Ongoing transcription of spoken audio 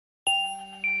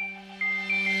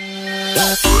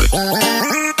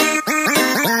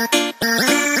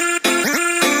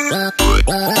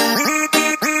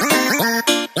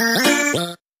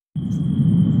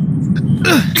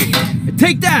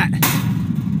Take that!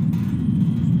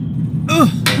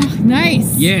 Oh,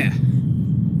 nice. Yeah.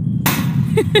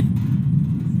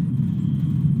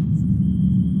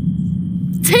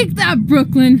 Take that,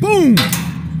 Brooklyn. Boom!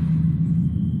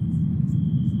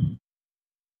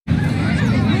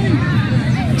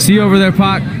 See you over there,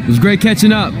 Pac. It was great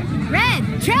catching up. Red,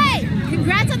 Trey,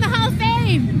 congrats on the Hall of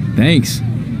Fame. Thanks.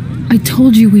 I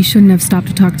told you we shouldn't have stopped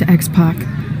to talk to X-Pac.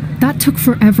 That took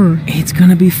forever. It's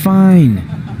gonna be fine.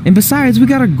 And besides, we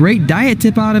got a great diet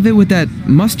tip out of it with that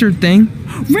mustard thing.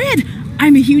 Red,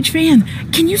 I'm a huge fan.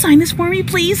 Can you sign this for me,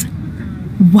 please?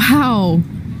 Wow.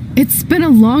 It's been a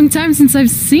long time since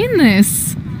I've seen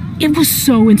this. It was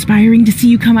so inspiring to see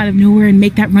you come out of nowhere and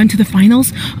make that run to the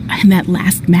finals. And that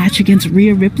last match against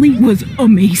Rhea Ripley was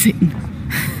amazing.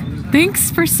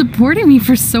 Thanks for supporting me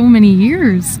for so many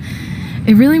years.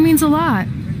 It really means a lot.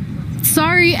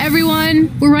 Sorry,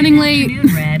 everyone. We're running late. Good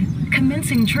afternoon, Red.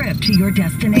 Commencing trip to your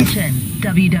destination.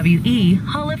 WWE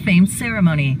Hall of Fame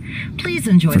ceremony. Please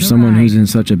enjoy the ride. For someone who's in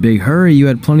such a big hurry, you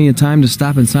had plenty of time to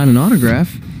stop and sign an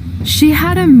autograph. She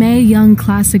had a Mae Young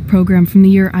Classic program from the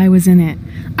year I was in it.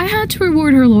 I had to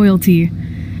reward her loyalty.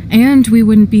 And we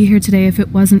wouldn't be here today if it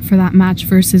wasn't for that match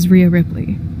versus Rhea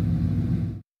Ripley.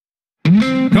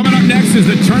 Coming up next is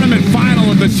the tournament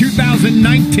final of the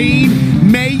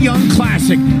 2019 Mae Young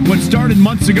Classic. What started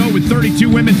months ago with 32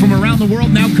 women from around the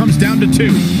world now comes down to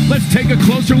 2. Let's take a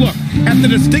closer look at the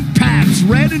distinct paths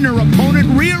Red and her opponent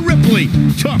Rhea Ripley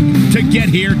took to get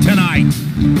here tonight.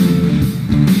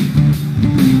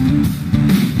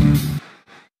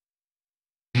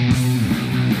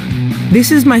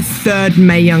 This is my 3rd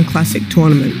Mae Young Classic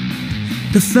tournament.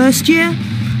 The first year,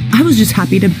 I was just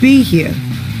happy to be here.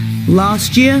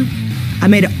 Last year, I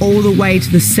made it all the way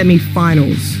to the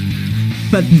semi-finals.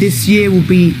 But this year will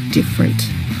be different.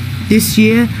 This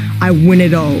year, I win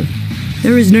it all.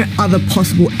 There is no other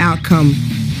possible outcome.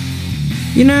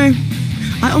 You know,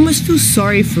 I almost feel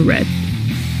sorry for Red.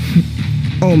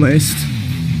 Almost.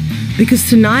 Because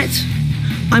tonight,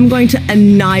 I'm going to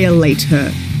annihilate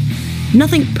her.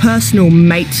 Nothing personal,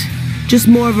 mate. Just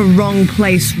more of a wrong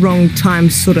place, wrong time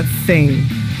sort of thing.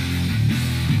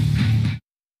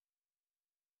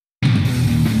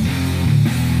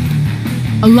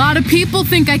 A lot of people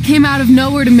think I came out of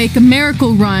nowhere to make a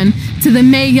miracle run to the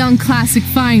Mae Young Classic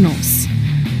Finals.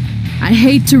 I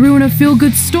hate to ruin a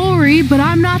feel-good story, but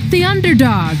I'm not the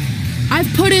underdog.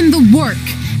 I've put in the work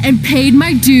and paid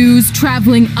my dues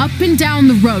traveling up and down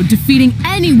the road, defeating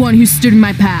anyone who stood in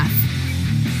my path.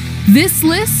 This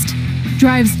list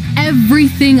drives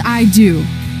everything I do.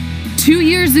 2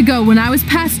 years ago, when I was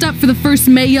passed up for the first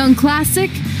Mae Young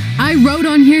Classic, I wrote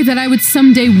on here that I would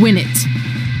someday win it.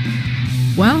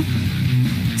 Well,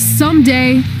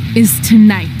 someday is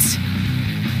tonight.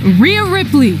 Rhea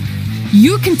Ripley,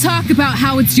 you can talk about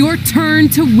how it's your turn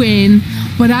to win,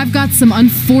 but I've got some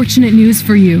unfortunate news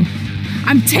for you.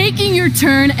 I'm taking your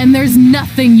turn, and there's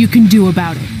nothing you can do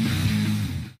about it.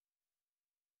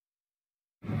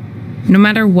 No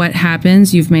matter what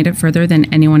happens, you've made it further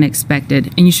than anyone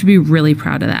expected, and you should be really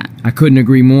proud of that. I couldn't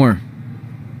agree more.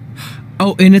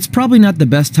 Oh, and it's probably not the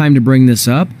best time to bring this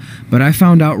up, but I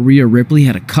found out Rhea Ripley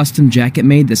had a custom jacket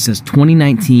made that says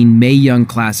 2019 Mae Young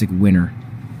Classic winner.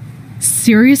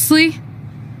 Seriously?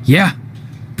 Yeah.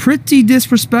 Pretty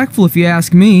disrespectful if you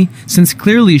ask me, since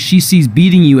clearly she sees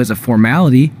beating you as a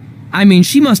formality. I mean,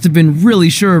 she must have been really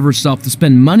sure of herself to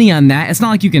spend money on that. It's not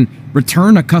like you can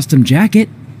return a custom jacket.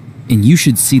 And you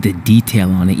should see the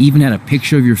detail on it. Even had a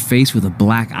picture of your face with a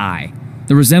black eye.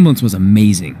 The resemblance was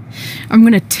amazing. I'm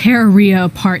gonna tear Rhea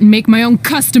apart and make my own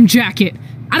custom jacket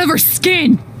out of her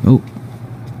skin! Oh.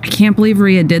 I can't believe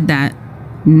Rhea did that.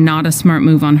 Not a smart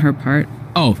move on her part.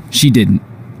 Oh, she didn't.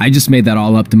 I just made that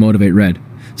all up to motivate Red.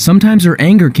 Sometimes her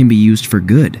anger can be used for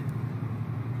good.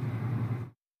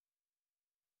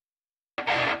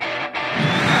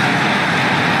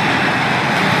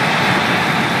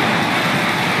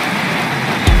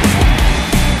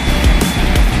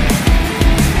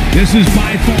 This is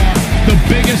by far the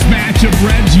biggest match of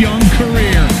Red's young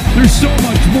career. There's so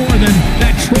much more than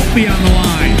that trophy on the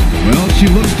line. Well, she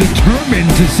looks determined,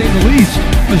 to say the least.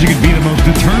 Well, she could be the most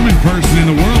determined person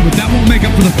in the world, but that won't make up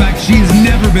for the fact she's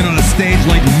never been on a stage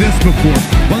like this before.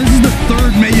 Well, this is the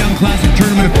 3rd Mae Young Classic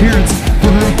tournament appearance for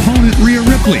her opponent, Rhea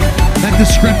Ripley. That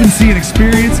discrepancy in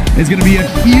experience is going to be a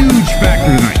huge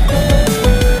factor tonight.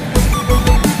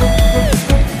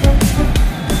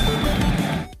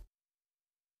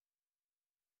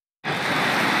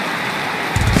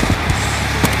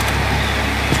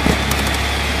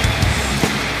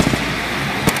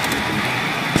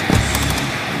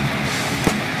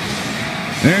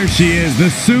 There she is, the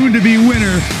soon-to-be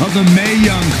winner of the Mae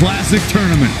Young Classic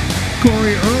Tournament.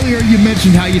 Corey, earlier you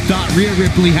mentioned how you thought Rhea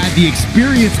Ripley had the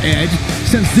experience edge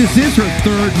since this is her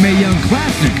third Mae Young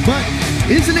Classic, but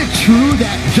isn't it true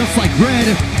that, just like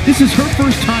Red, this is her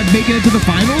first time making it to the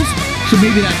finals? So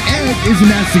maybe that edge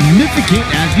isn't as significant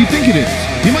as you think it is.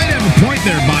 You might have a point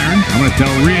there, Byron. I'm going to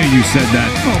tell Rhea you said that.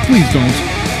 Oh, please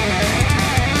don't.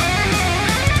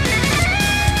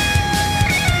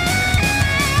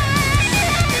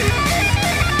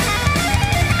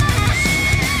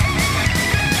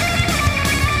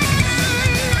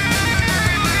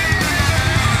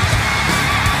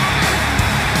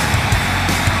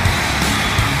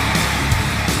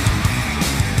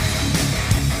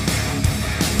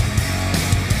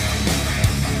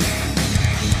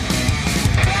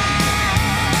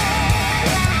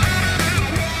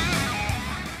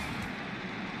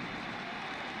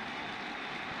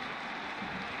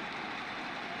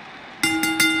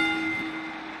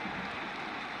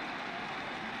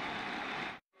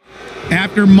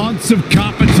 After months of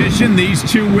competition, these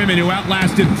two women who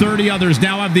outlasted 30 others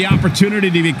now have the opportunity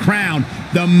to be crowned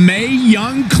the Mae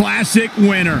Young Classic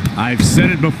winner. I've said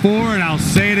it before and I'll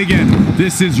say it again.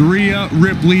 This is Rhea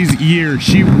Ripley's year.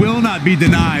 She will not be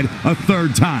denied a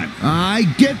third time. I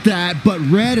get that, but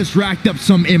Red has racked up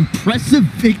some impressive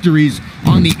victories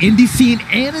on the indie scene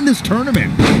and in this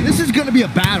tournament. This is going to be a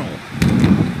battle.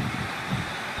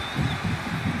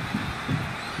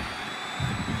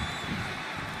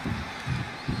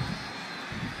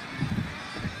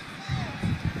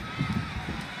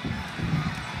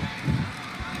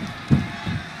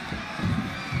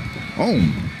 Oh,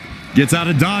 gets out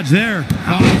of dodge there.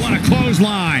 Oh, what a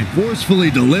clothesline.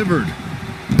 Forcefully delivered.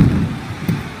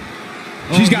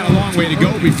 She's got a long way to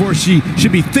go before she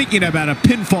should be thinking about a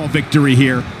pinfall victory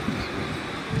here.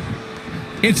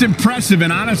 It's impressive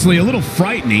and honestly a little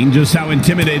frightening just how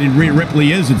intimidating Rhea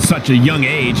Ripley is at such a young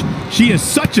age. She has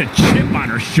such a chip on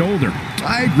her shoulder.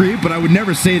 I agree, but I would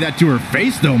never say that to her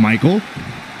face, though, Michael.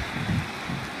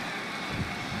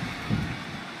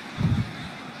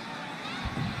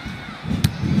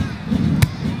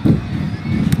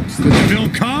 Bill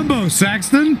combo,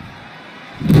 Saxton.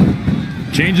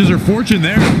 Changes her fortune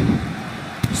there.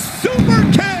 Super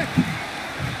kick!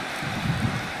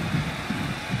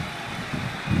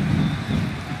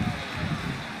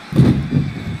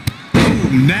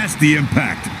 Ooh, nasty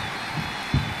impact.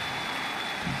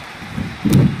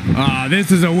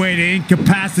 This is a way to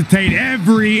incapacitate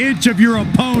every inch of your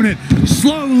opponent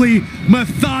slowly,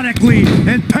 methodically,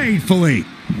 and painfully.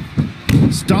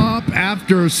 Stop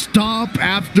after stop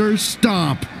after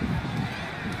stop.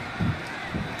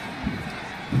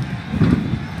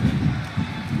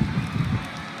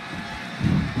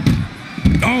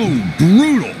 Oh,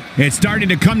 brutal. It's starting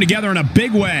to come together in a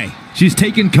big way. She's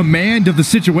taken command of the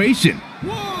situation.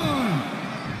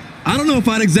 I don't know if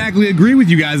I'd exactly agree with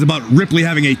you guys about Ripley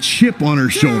having a chip on her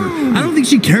shoulder. I don't think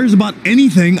she cares about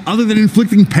anything other than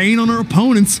inflicting pain on her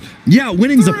opponents. Yeah,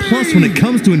 winning's a plus when it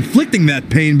comes to inflicting that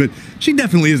pain, but she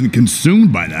definitely isn't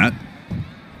consumed by that.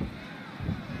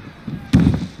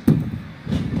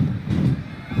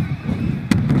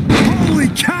 Holy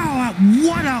cow!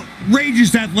 What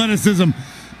outrageous athleticism!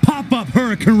 Pop-up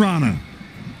Hurricane Rana.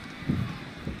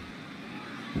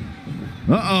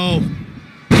 Uh-oh.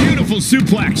 Beautiful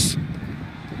suplex.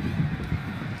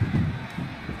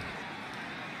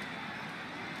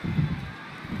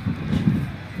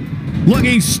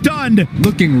 Looking stunned.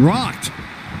 Looking rocked.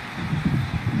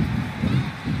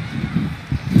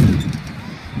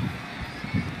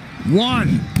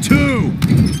 One, two.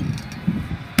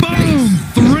 Boom!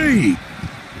 Three.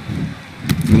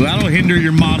 Well, that'll hinder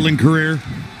your modeling career.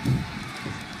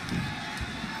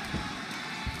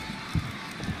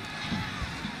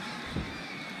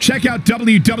 Check out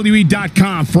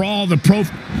WWE.com for all the pro...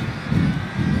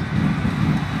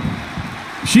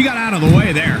 She got out of the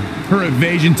way there. Her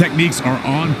evasion techniques are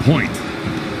on point.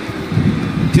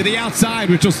 To the outside,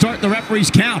 which will start the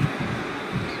referee's count.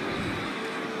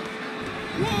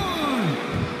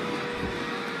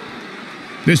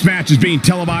 This match is being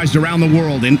televised around the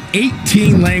world in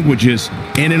 18 languages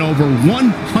and in over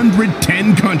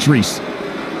 110 countries.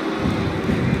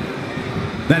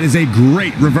 That is a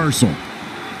great reversal.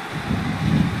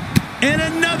 And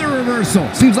another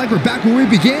reversal. Seems like we're back where we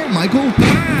began, Michael.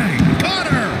 Bang! Got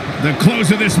her! The close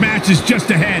of this match is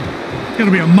just ahead. It's going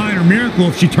to be a minor miracle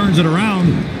if she turns it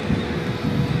around.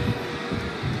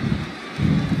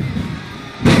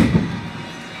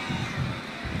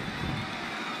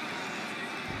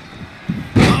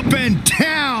 Up and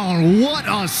down. What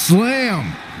a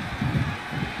slam.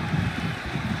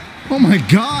 Oh my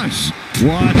gosh.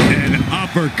 What an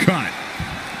uppercut.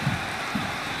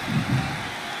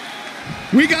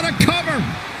 We got a cover.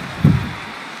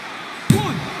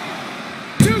 1,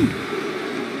 2.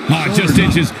 Oh, just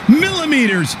inches,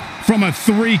 millimeters from a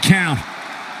 3 count.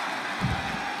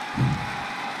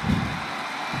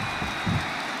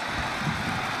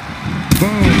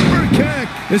 Boom. Super kick.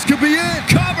 This could be it.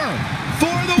 Cover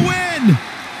for the win.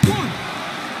 1,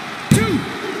 2.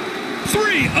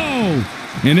 3.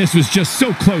 Oh, and this was just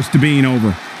so close to being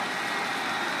over.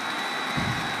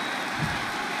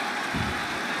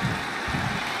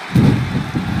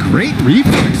 Great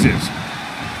reflexes.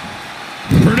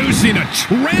 Producing a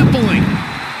trampling.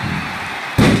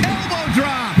 Elbow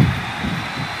drop.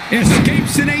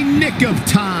 Escapes in a nick of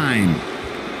time.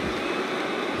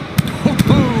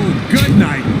 Oh, good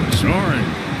night. Sorry.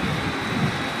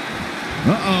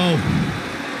 Uh-oh.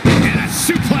 And a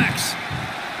suplex.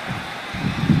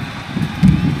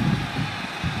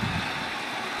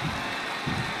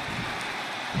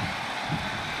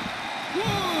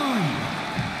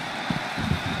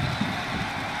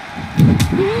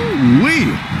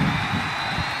 Ooh-wee.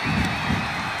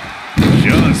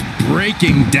 Just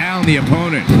breaking down the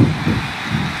opponent.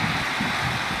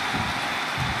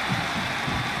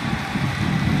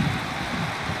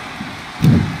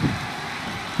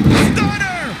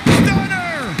 Stunner!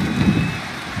 Stunner!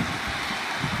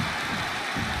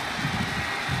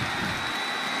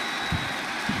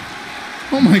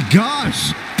 Oh my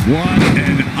gosh. What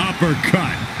an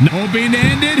uppercut. Hoping to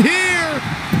end it here.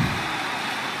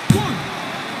 1,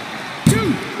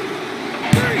 2,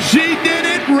 3. She did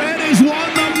it. Red has won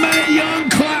the Mae Young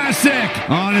Classic.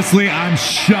 Honestly, I'm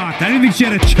shocked. I didn't think she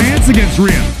had a chance against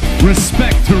Rhea.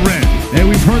 Respect to Red. And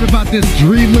we've heard about this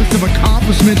dream list of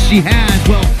accomplishments she has.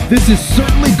 Well, this is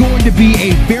certainly going to be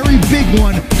a very big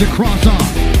one to cross off.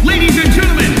 Ladies and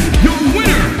gentlemen, your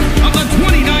winner of the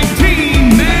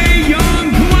 2019 Mae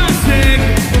Young Classic,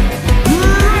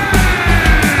 Red!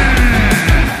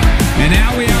 And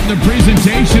now we have the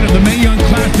presentation of the Mae Young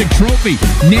Classic trophy,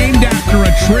 named after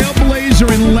a trailblazer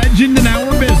and legend in our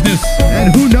business.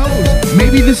 And who knows,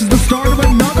 maybe this is the start of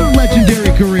another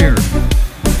legendary career.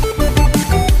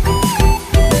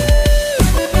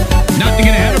 Not to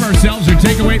get ahead of ourselves or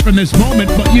take away from this moment,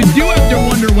 but you do have to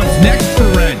wonder what's next for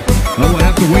Red. Well, we'll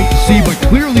have to wait and see, but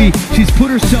clearly she's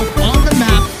put herself on the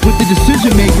map with the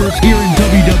decision makers here in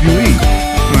WWE.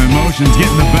 My emotions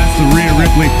getting the best of Rhea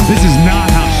Ripley. This is not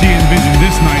how she envisioned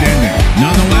this night ending.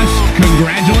 Nonetheless,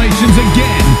 congratulations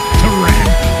again to Red.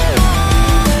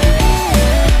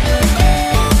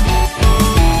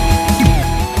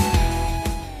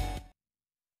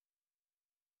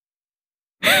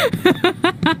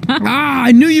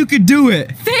 I knew you could do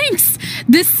it. Thanks!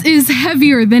 This is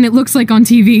heavier than it looks like on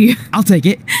TV. I'll take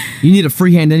it. You need a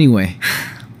free hand anyway.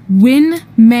 Win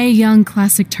Mae Young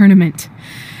Classic Tournament.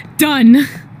 Done.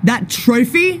 That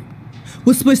trophy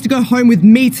was supposed to go home with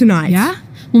me tonight. Yeah?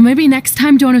 Well, maybe next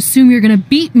time don't assume you're gonna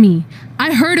beat me.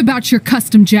 I heard about your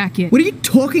custom jacket. What are you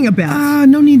talking about?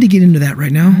 No need to get into that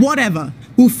right now. Whatever.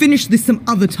 We'll finish this some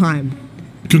other time.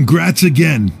 Congrats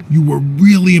again. You were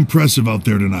really impressive out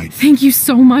there tonight. Thank you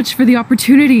so much for the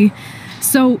opportunity.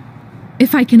 So,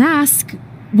 if I can ask,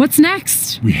 what's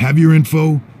next? We have your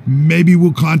info. Maybe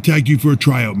we'll contact you for a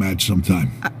tryout match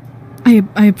sometime.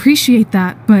 I appreciate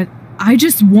that, but I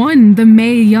just won the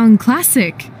Mae Young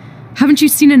Classic. Haven't you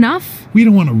seen enough? We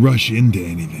don't want to rush into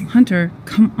anything. Hunter,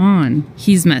 come on.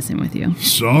 He's messing with you.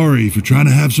 Sorry for trying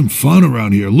to have some fun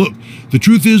around here. Look, the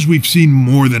truth is we've seen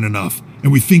more than enough,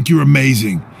 and we think you're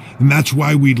amazing. And that's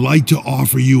why we'd like to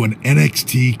offer you an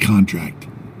NXT contract.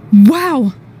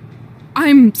 Wow!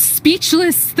 I'm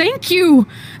speechless. Thank you.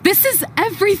 This is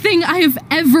everything I have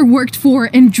ever worked for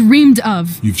and dreamed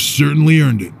of. You've certainly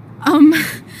earned it.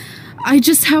 I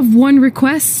just have one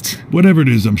request. Whatever it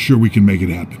is, I'm sure we can make it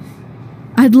happen.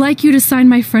 I'd like you to sign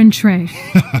my friend Trey.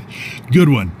 Good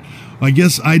one. I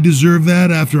guess I deserve that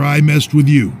after I messed with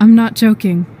you. I'm not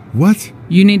joking. What?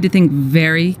 You need to think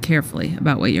very carefully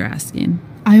about what you're asking.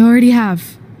 I already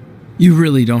have. You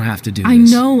really don't have to do this. I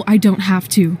know I don't have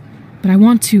to, but I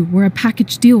want to. We're a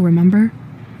package deal, remember?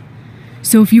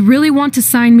 So if you really want to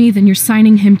sign me, then you're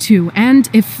signing him too. And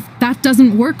if that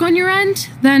doesn't work on your end,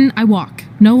 then I walk.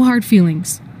 No hard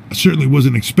feelings. I certainly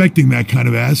wasn't expecting that kind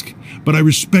of ask, but I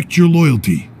respect your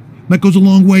loyalty. That goes a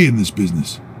long way in this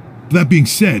business. That being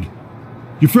said,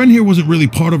 your friend here wasn't really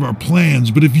part of our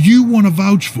plans, but if you want to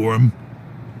vouch for him,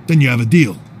 then you have a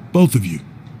deal. Both of you.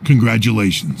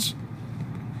 Congratulations.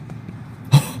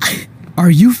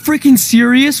 Are you freaking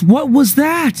serious? What was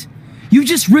that? You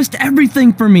just risked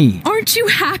everything for me. Aren't you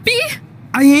happy?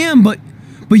 I am, but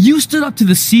But you stood up to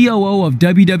the COO of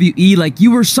WWE like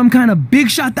you were some kind of big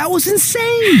shot. That was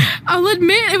insane. I'll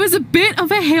admit it was a bit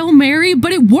of a Hail Mary,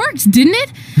 but it worked, didn't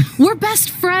it? We're best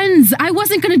friends. I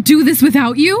wasn't gonna do this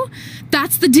without you.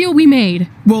 That's the deal we made.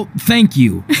 Well, thank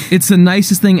you. It's the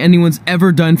nicest thing anyone's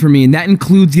ever done for me, and that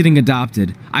includes getting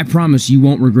adopted. I promise you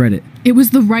won't regret it. It was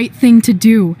the right thing to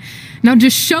do. Now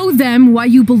just show them why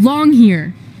you belong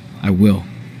here. I will.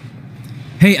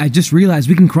 Hey, I just realized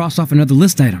we can cross off another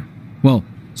list item. Well,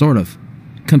 sort of.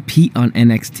 Compete on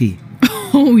NXT.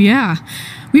 Oh yeah.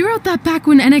 We wrote that back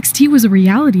when NXT was a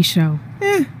reality show.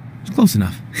 It's close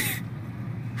enough.